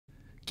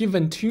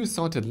Given two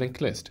sorted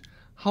linked lists,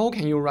 how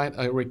can you write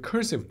a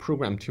recursive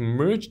program to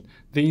merge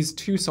these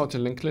two sorted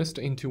linked lists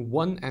into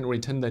one and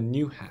return the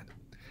new head?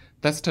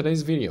 That's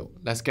today's video.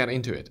 Let's get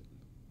into it.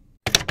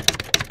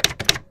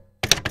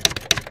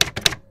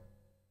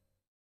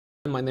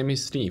 My name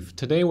is Steve.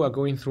 Today we're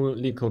going through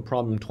LeetCode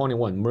problem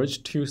 21,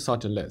 merge two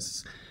sorted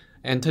lists.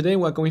 And today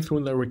we're going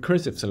through the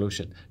recursive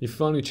solution. If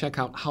you want to check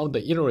out how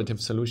the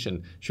iterative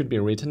solution should be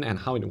written and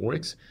how it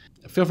works,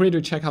 feel free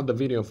to check out the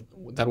video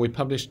that we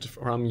published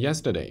from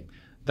yesterday.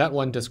 That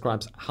one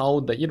describes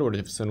how the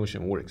iterative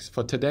solution works.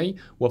 For today,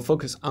 we'll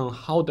focus on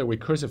how the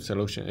recursive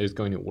solution is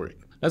going to work.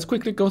 Let's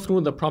quickly go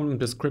through the problem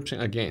description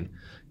again.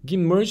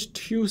 Merge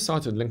two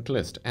sorted linked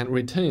lists and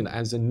return it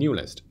as a new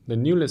list. The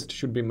new list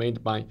should be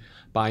made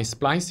by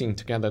splicing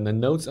together the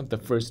nodes of the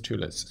first two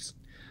lists.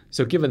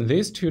 So given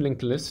these two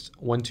linked lists,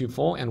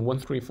 124 and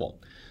 134,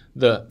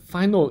 the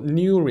final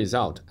new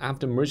result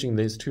after merging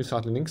these two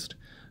sorted linked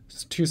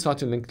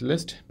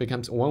lists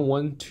becomes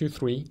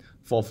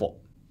 112344.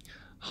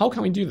 How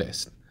can we do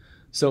this?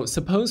 So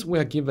suppose we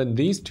are given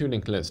these two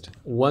linked lists,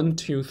 1,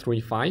 2, 3,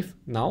 5,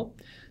 now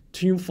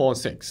 2, 4,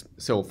 6.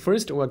 So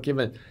first we're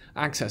given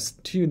access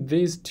to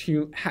these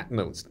two head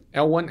nodes,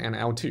 L1 and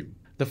L2.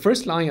 The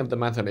first line of the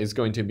method is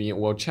going to be,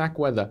 we'll check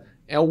whether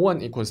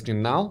L1 equals to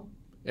null.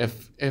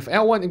 If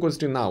L1 equals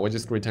to null, we'll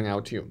just return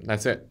L2.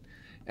 That's it.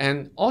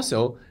 And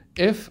also,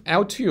 if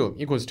L2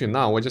 equals to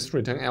null, we'll just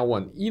return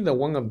L1. Either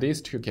one of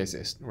these two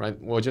cases, right?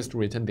 We'll just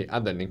return the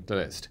other linked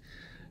list.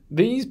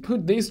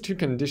 Put these two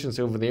conditions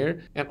over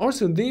there, and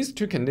also these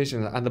two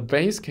conditions are the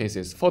base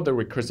cases for the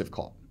recursive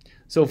call.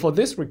 So for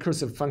this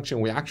recursive function,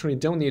 we actually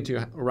don't need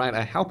to write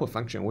a helper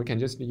function. We can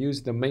just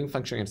use the main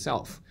function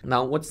itself.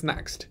 Now, what's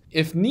next?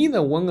 If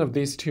neither one of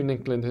these two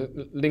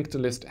linked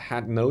list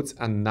head nodes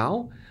are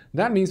null,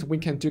 that means we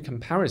can do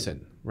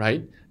comparison,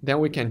 right? Then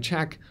we can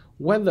check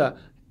whether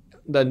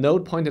the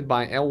node pointed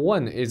by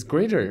L1 is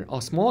greater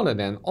or smaller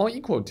than or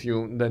equal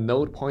to the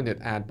node pointed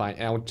at by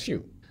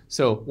L2.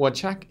 So we'll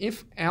check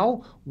if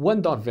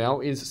L1.val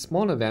is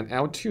smaller than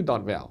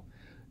L2.val.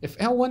 If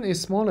L1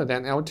 is smaller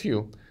than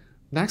L2,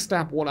 next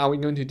step, what are we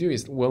going to do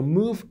is we'll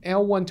move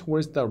L1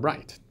 towards the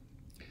right.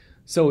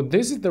 So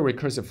this is the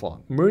recursive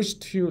form. Merge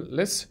two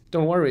lists.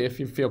 Don't worry if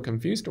you feel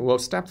confused. We'll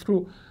step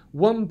through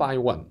one by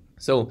one.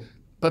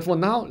 But for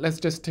now, let's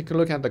just take a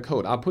look at the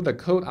code. I'll put the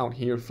code out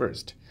here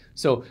first.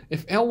 So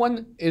if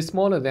L1 is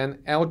smaller than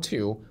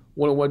L2,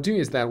 what we'll do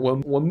is that we'll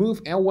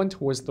move L1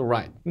 towards the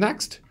right.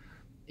 Next,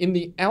 in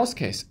the else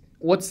case,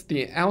 what's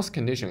the else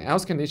condition?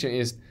 Else condition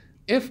is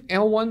if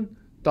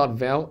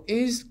L1.val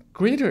is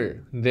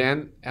greater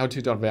than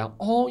L2.val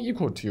or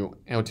equal to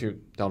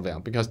L2.val,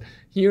 because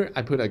here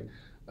I put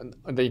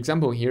the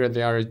example here,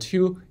 there are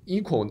two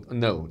equal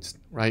nodes,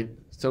 right?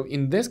 So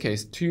in this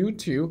case, 2,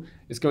 2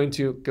 is going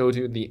to go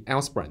to the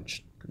else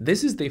branch.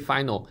 This is the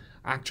final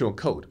actual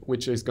code,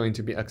 which is going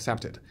to be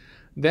accepted.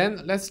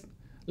 Then let's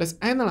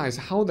analyze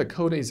how the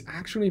code is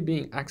actually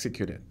being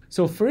executed.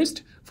 So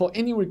first, for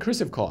any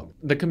recursive call,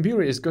 the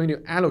computer is going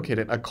to allocate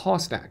a call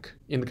stack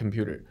in the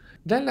computer.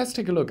 Then let's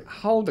take a look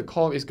how the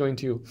call is going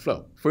to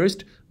flow.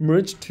 First,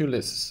 merge two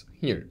lists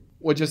here.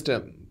 We'll just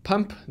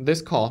pump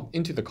this call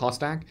into the call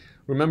stack.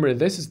 Remember,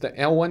 this is the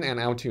L1 and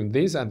L2.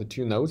 These are the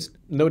two nodes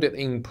noted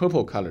in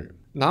purple color.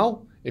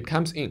 Now it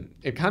comes in.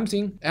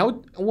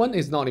 L1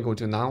 is not equal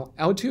to null.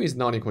 L2 is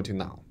not equal to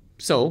null.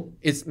 So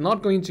it's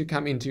not going to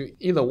come into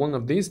either one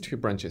of these two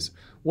branches.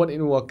 What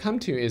it will come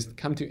to is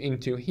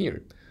into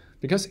here.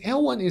 Because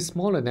L1 is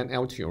smaller than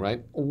L2,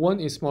 right? 1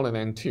 is smaller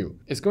than 2.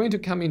 It's going to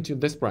come into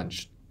this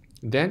branch.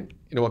 Then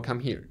it will come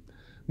here.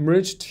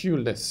 Merge two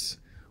lists,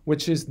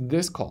 which is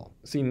this call.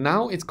 See,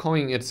 now it's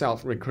calling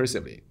itself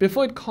recursively.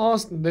 Before it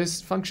calls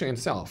this function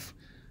itself,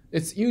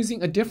 it's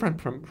using a different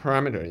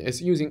parameter.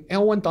 It's using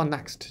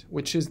L1.next,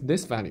 which is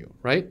this value,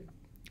 right?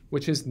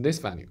 Which is this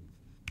value.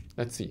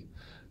 Let's see.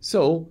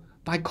 So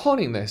by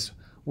calling this,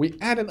 we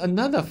added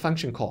another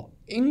function call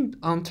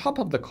on top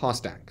of the call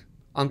stack,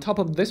 on top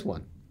of this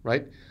one,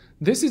 right?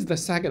 This is the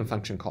second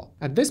function call.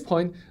 At this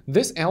point,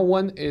 this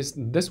L1 is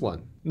this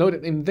one,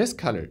 noted in this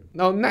color.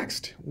 Now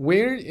next,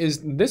 where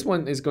is this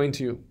one is going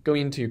to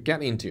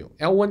get into?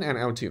 L1 and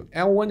L2.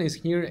 L1 is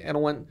here,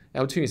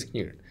 L2 is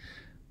here.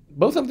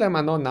 Both of them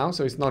are not null,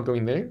 so it's not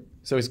going there.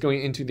 So it's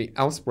going into the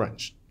else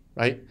branch,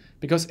 right?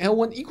 Because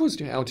L1 equals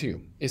to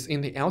L2 is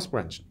in the else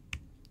branch.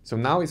 So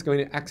now it's going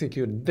to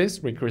execute this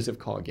recursive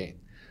call again.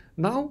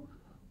 Now,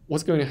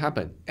 what's going to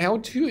happen?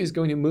 L2 is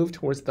going to move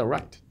towards the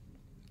right.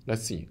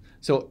 Let's see.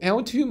 So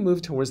L2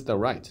 moves towards the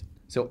right.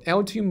 So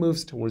L2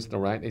 moves towards the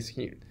right is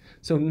here.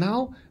 So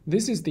now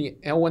this is the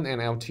L1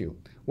 and L2.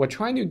 We're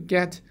trying to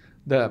get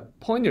the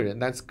pointer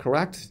that's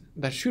correct,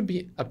 that should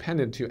be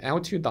appended to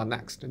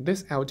L2.next.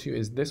 This L2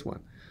 is this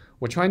one.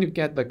 We're trying to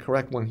get the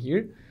correct one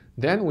here.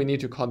 Then we need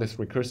to call this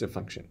recursive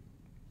function,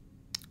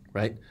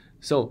 right?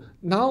 So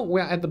now we're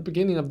at the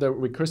beginning of the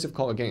recursive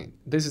call again.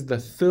 This is the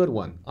third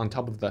one on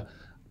top of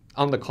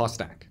on the call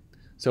stack.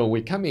 So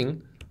we come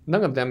in,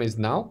 none of them is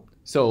null.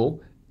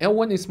 So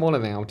L1 is smaller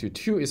than L2,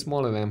 2 is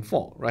smaller than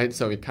 4, right?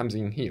 So it comes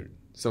in here.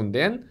 So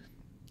then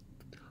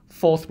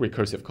fourth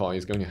recursive call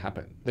is going to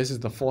happen. This is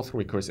the fourth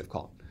recursive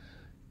call.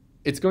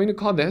 It's going to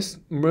call this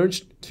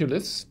merge to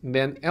list,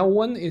 then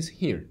L1 is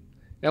here.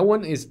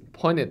 L1 is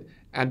pointed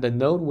at the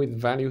node with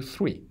value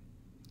 3.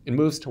 It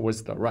moves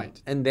towards the right.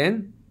 And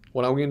then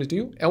what are we going to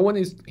do? L1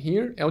 is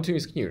here, L2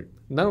 is here.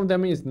 None of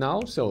them is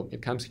null, so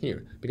it comes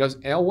here. Because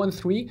L1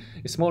 3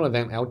 is smaller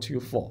than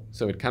L2 4,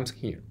 so it comes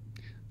here.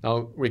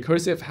 Now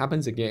recursive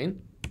happens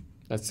again.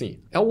 Let's see.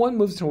 L1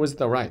 moves towards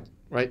the right,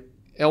 right?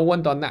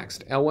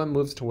 L1.next. L1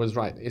 moves towards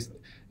right.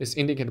 It's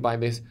indicated by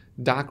this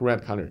dark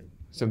red color.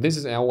 So this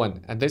is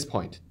L1 at this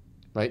point,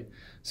 right?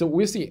 So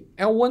we see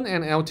L1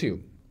 and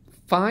L2,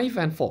 5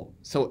 and 4.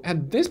 So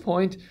at this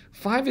point,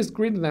 5 is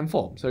greater than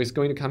 4. So it's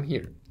going to come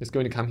here. It's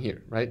going to come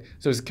here, right?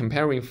 So it's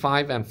comparing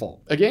 5 and 4.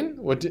 Again,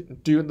 we'll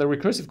do the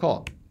recursive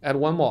call. Add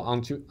one more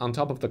on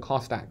top of the call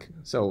stack.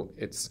 So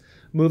it's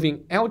moving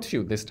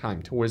L2 this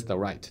time towards the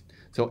right.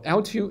 So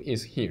L2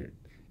 is here.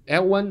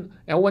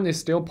 L1 is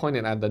still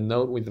pointed at the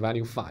node with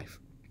value 5.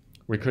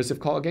 Recursive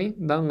call again.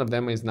 None of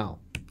them is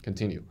null.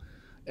 Continue.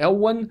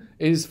 L1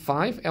 is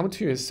 5,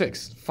 L2 is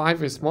 6.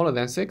 5 is smaller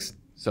than 6,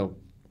 so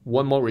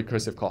one more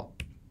recursive call.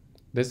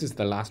 This is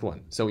the last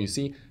one. So you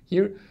see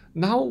here,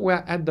 now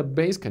we're at the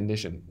base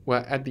condition. We're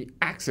at the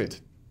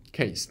exit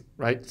case,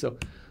 right? So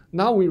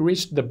now we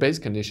reached the base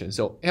condition.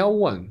 So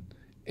L1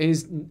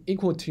 is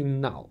equal to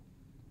null,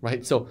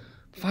 right? So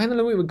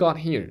finally we got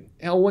here,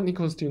 L1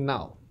 equals to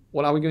null.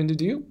 What are we going to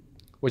do?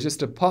 We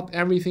just pop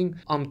everything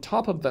on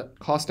top of the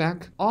call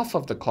stack, off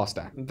of the call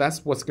stack.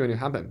 That's what's going to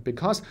happen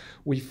because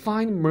we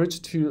find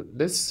merge to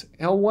this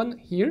L1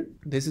 here.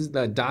 This is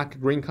the dark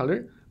green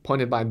color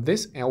pointed by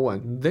this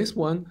L1. This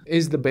one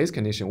is the base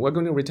condition. We're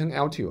going to return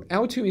L2.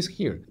 L2 is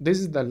here. This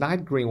is the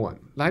light green one.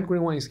 Light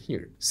green one is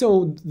here.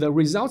 So the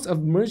results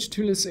of merge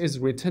to list is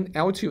return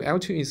L2.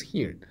 L2 is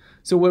here.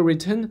 So we'll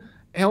return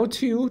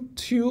L2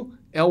 to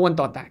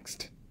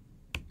L1.next.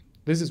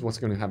 This is what's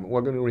going to happen.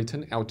 We're going to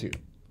return L2.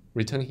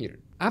 Return here.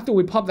 After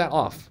we pop that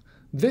off,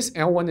 this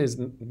L1 is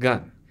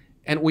gone.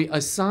 And we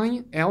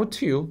assign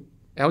L2.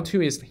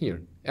 L2 is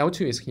here.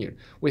 L2 is here.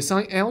 We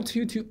assign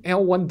L2 to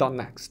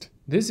L1.next.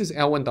 This is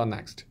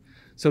L1.next.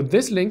 So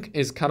this link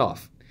is cut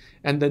off.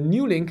 And the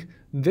new link,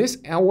 this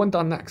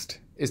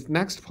L1.next, is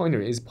next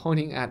pointer is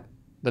pointing at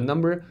the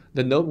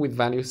node with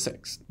value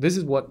 6. This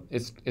is what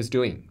it's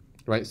doing,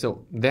 right?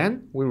 So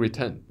then we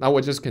return. Now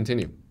we'll just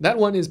continue. That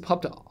one is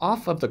popped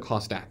off of the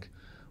call stack.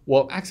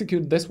 We'll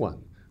execute this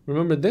one.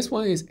 Remember, this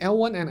one is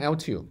L1 and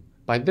L2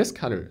 by this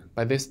color,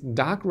 by this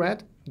dark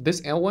red,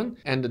 this L1,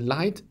 and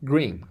light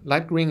green.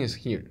 Light green is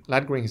here.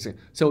 Light green is here.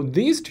 So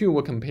these two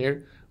will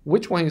compare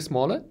which one is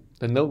smaller.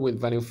 The node with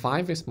value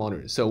 5 is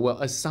smaller. So we'll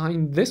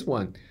assign this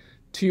one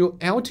to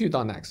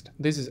L2.next.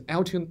 This is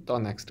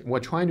L2.next. We're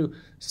trying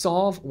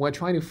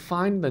to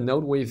find the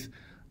node with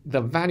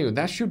the value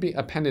that should be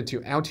appended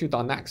to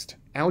L2.next.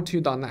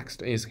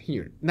 L2.next is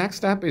here. Next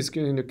step is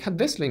going to cut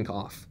this link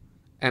off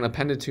and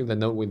append it to the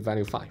node with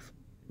value 5.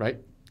 Right?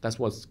 That's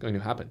what's going to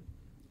happen.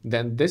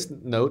 Then this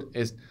node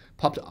is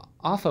popped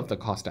off of the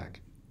call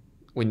stack.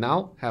 We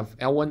now have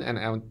L1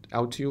 and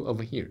L2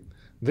 over here.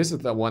 This is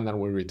the one that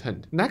we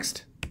returned.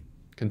 Next,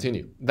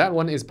 continue. That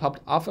one is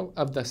popped off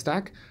of the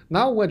stack.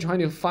 Now we're trying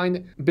to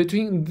find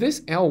between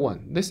this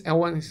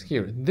L1 is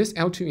here, this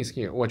L2 is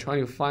here. We're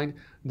trying to find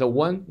the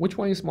one, which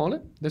one is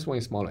smaller? This one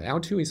is smaller.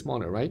 L2 is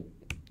smaller, right?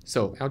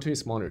 So L2 is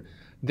smaller.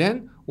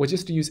 Then we'll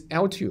just use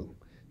L2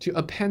 to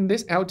append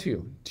this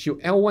L2 to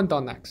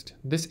L1.next.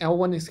 This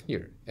L1 is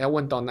here,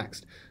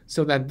 L1.next.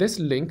 So that this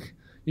link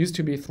used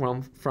to be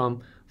from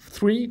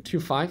 3 to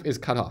 5 is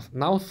cut off.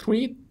 Now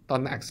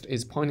 3.next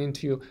is pointing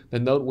to the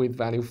node with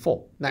value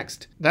 4.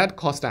 Next, that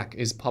call stack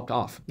is popped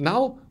off.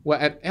 Now we're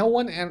at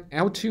L1 and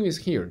L2 is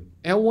here.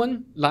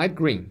 L1 light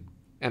green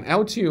and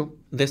L2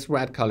 this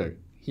red color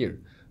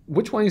here.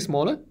 Which one is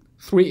smaller?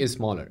 3 is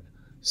smaller.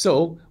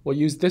 So we'll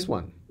use this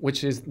one,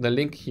 which is the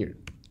link here.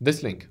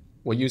 This link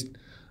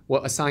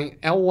we'll assign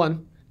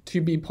L1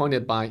 to be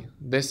pointed by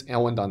this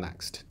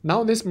L1.next.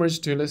 Now this merge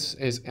to list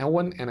is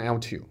L1 and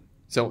L2.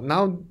 So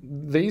now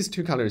these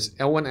two colors,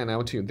 L1 and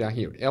L2, they're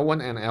here.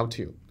 L1 and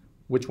L2.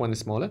 Which one is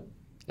smaller?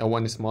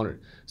 L1 is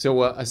smaller. So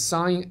we'll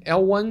assign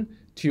L1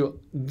 to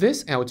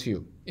this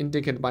L2,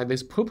 indicated by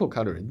this purple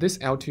color. This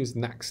L2 is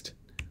next.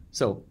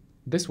 So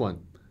this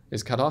one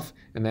is cut off,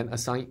 and then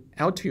assign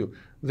L2.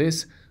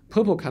 This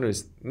purple color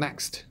is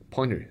next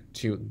pointer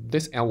to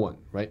this L1,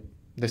 right?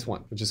 This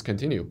one. We'll just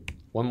continue.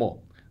 One more.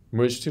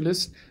 Merge to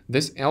list.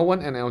 This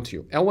L1 and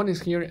L2. L1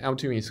 is here,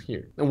 L2 is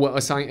here. And we'll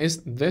assign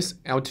is this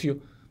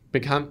L2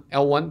 become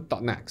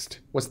L1.next.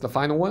 What's the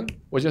final one?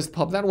 We'll just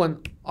pop that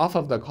one off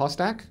of the call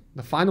stack.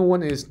 The final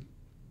one is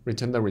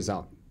return the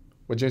result.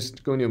 We're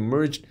just going to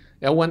merge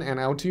L1 and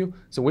L2.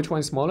 So which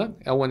one is smaller?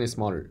 L1 is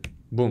smaller.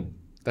 Boom.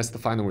 That's the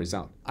final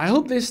result. I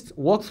hope this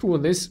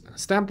walkthrough, this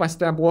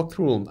step-by-step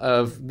walkthrough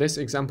of this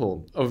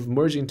example of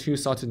merging two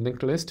sorted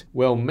linked lists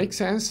will make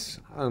sense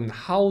on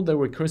how the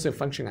recursive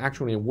function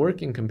actually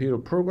work in computer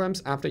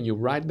programs after you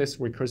write this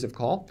recursive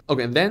call.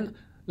 Okay, then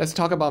let's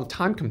talk about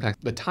time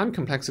complexity. The time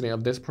complexity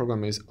of this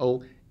program is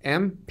O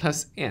m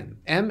plus n.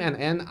 M and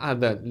n are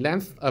the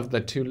length of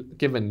the two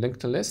given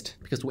linked list,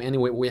 because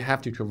anyway we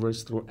have to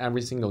traverse through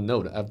every single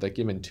node of the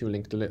given two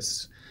linked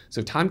lists.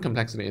 So time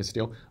complexity is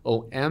still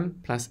om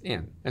plus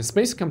n. And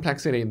space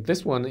complexity,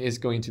 this one is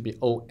going to be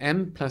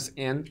om plus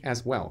n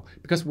as well,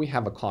 because we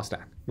have a call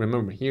stack.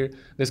 Remember here,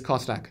 this call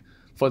stack,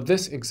 for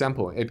this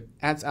example, it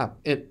adds up.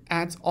 It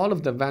adds all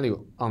of the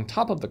value on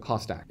top of the call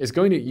stack. It's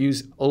going to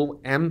use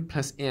om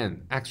plus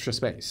n extra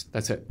space.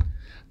 That's it.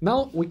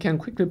 Now we can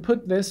quickly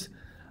put this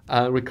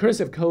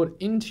recursive code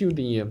into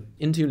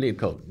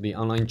LeetCode, the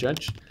online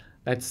judge.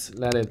 Let's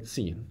let it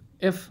see.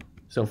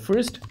 So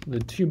first, the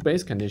two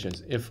base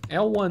conditions. If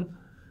L1,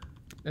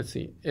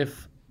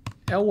 if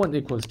L1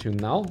 equals to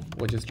null,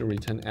 we'll just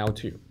return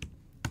L2.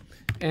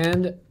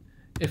 And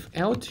if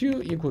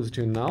L2 equals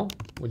to null,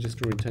 we'll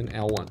just return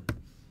L1.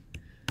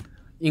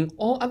 In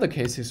all other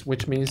cases,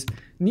 which means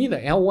neither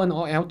L1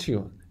 or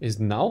L2 is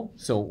null,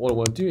 so what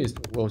we'll do is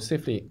we'll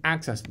simply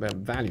access the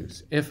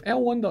values. If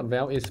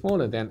L1.val is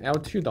smaller than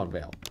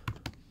L2.val,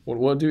 what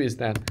we'll do is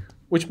that,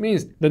 which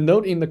means the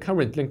node in the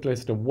current linked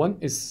list 1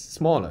 is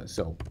smaller,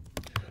 so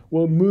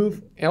we'll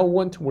move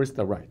L1 towards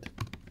the right.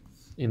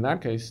 In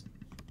that case,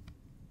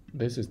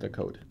 this is the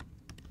code.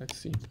 Let's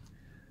see.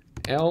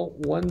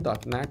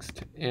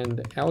 L1.next and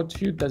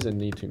L2 doesn't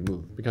need to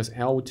move because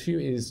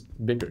L2 is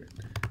bigger,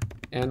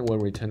 and we'll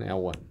return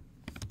L1.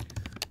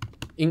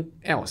 In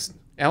else,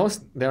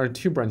 there are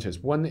two branches.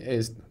 One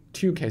is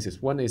two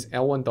cases. One is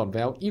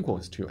L1.val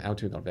equals to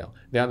L2.val.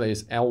 The other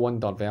is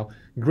L1.val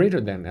greater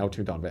than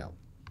L2.val.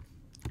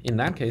 In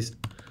that case,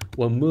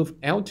 we'll move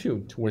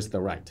L2 towards the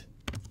right.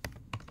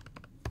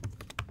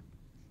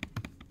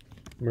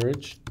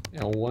 Merge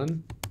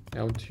L1,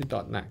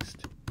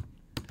 L2.next.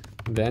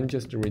 Then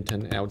just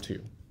return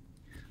L2.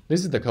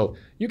 This is the code.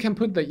 You can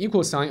put the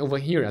equal sign over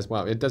here as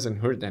well. It doesn't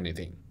hurt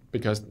anything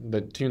because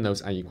the two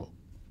nodes are equal.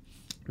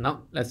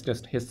 Now let's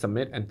just hit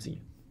submit and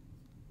see.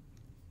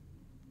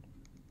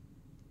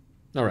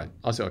 All right,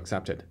 also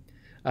accepted.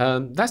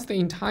 That's the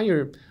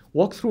entire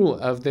walkthrough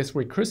of this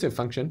recursive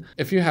function.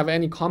 If you have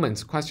any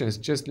comments, questions,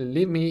 just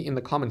leave me in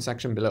the comment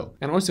section below.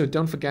 And also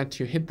don't forget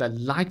to hit the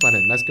like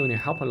button. That's going to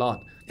help a lot.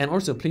 And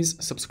also please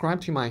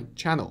subscribe to my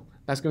channel.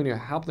 That's going to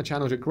help the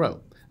channel to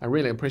grow. I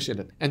really appreciate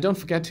it. And don't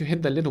forget to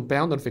hit the little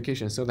bell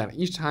notification so that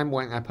each time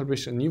when I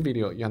publish a new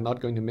video, you're not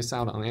going to miss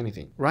out on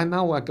anything. Right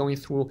now, we're going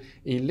through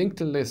a linked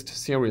list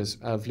series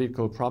of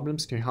LeetCode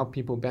problems to help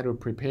people better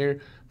prepare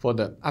for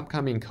the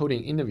upcoming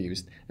coding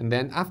interviews. And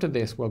then after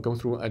this, we'll go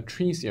through a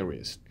tree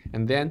series.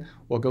 And then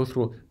we'll go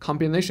through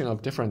combination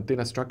of different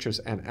data structures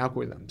and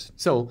algorithms.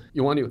 So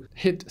you want to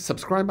hit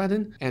subscribe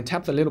button and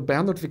tap the little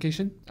bell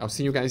notification. I'll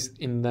see you guys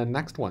in the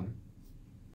next one.